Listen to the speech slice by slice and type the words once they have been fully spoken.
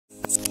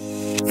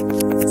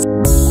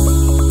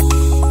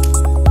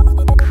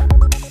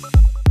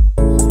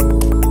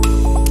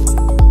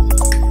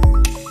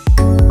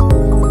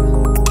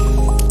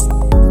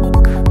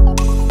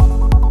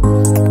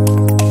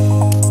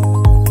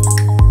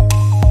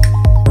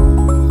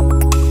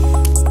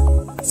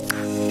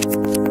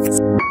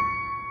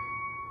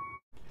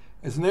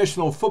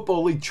National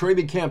Football League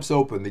training camps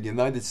open. The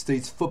United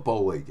States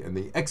Football League and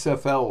the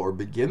XFL are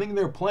beginning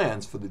their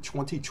plans for the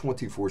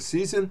 2024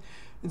 season,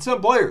 and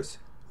some players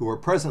who are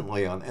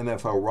presently on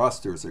NFL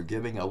rosters are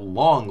getting a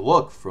long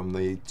look from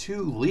the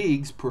two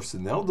leagues'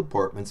 personnel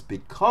departments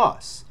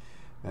because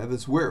that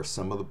is where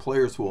some of the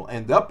players will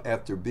end up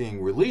after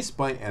being released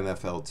by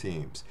NFL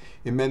teams.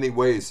 In many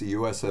ways, the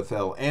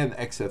USFL and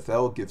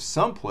XFL give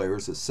some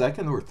players a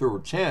second or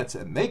third chance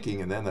at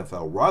making an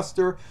NFL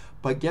roster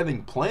by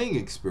getting playing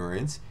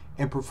experience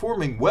and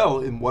performing well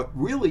in what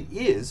really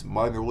is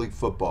minor league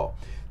football.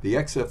 The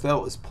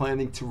XFL is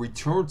planning to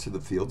return to the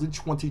field in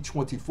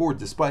 2024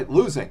 despite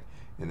losing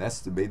an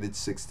estimated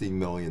 $16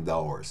 million.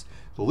 The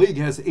league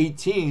has 8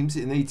 teams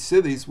in 8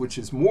 cities, which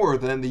is more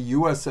than the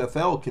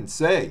USFL can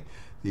say.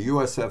 The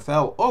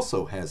USFL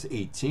also has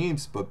 8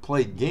 teams, but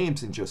played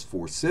games in just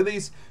 4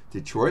 cities: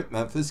 Detroit,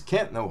 Memphis,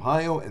 Canton,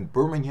 Ohio, and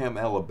Birmingham,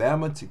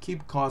 Alabama, to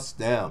keep costs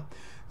down.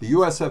 The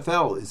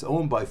USFL is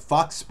owned by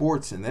Fox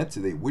Sports, an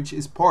entity which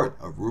is part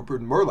of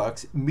Rupert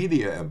Murdoch's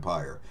media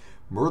empire.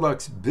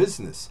 Murdoch's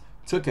business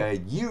took a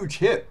huge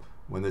hit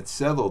when it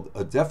settled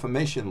a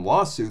defamation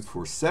lawsuit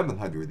for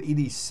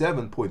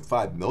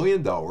 $787.5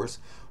 million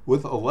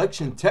with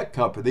election tech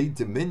company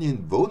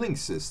Dominion Voting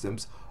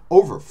Systems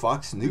over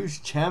Fox News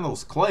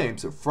Channel's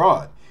claims of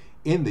fraud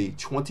in the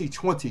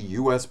 2020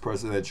 U.S.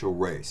 presidential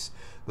race.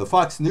 The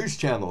Fox News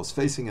Channel is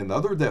facing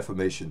another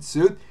defamation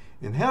suit,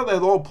 and how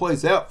that all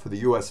plays out for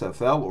the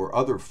USFL or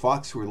other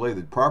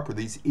Fox-related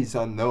properties is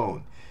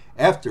unknown.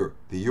 After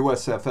the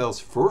USFL's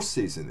first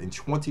season in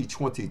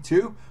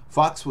 2022,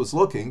 Fox was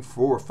looking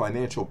for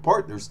financial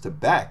partners to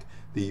back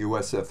the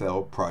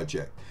USFL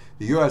project.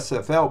 The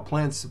USFL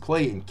plans to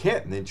play in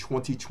Canton in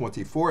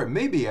 2024 and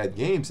maybe add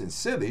games in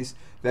cities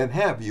that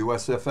have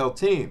USFL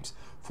teams.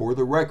 For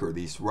the record,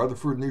 East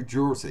Rutherford, New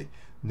Jersey,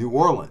 New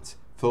Orleans,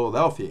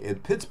 Philadelphia,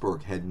 and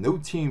Pittsburgh had no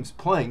teams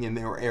playing in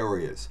their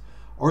areas.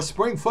 Are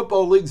spring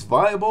football leagues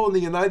viable in the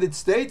United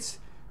States?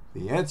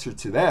 The answer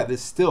to that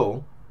is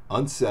still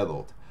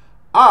unsettled.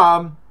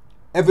 I'm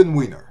Evan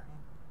Weiner.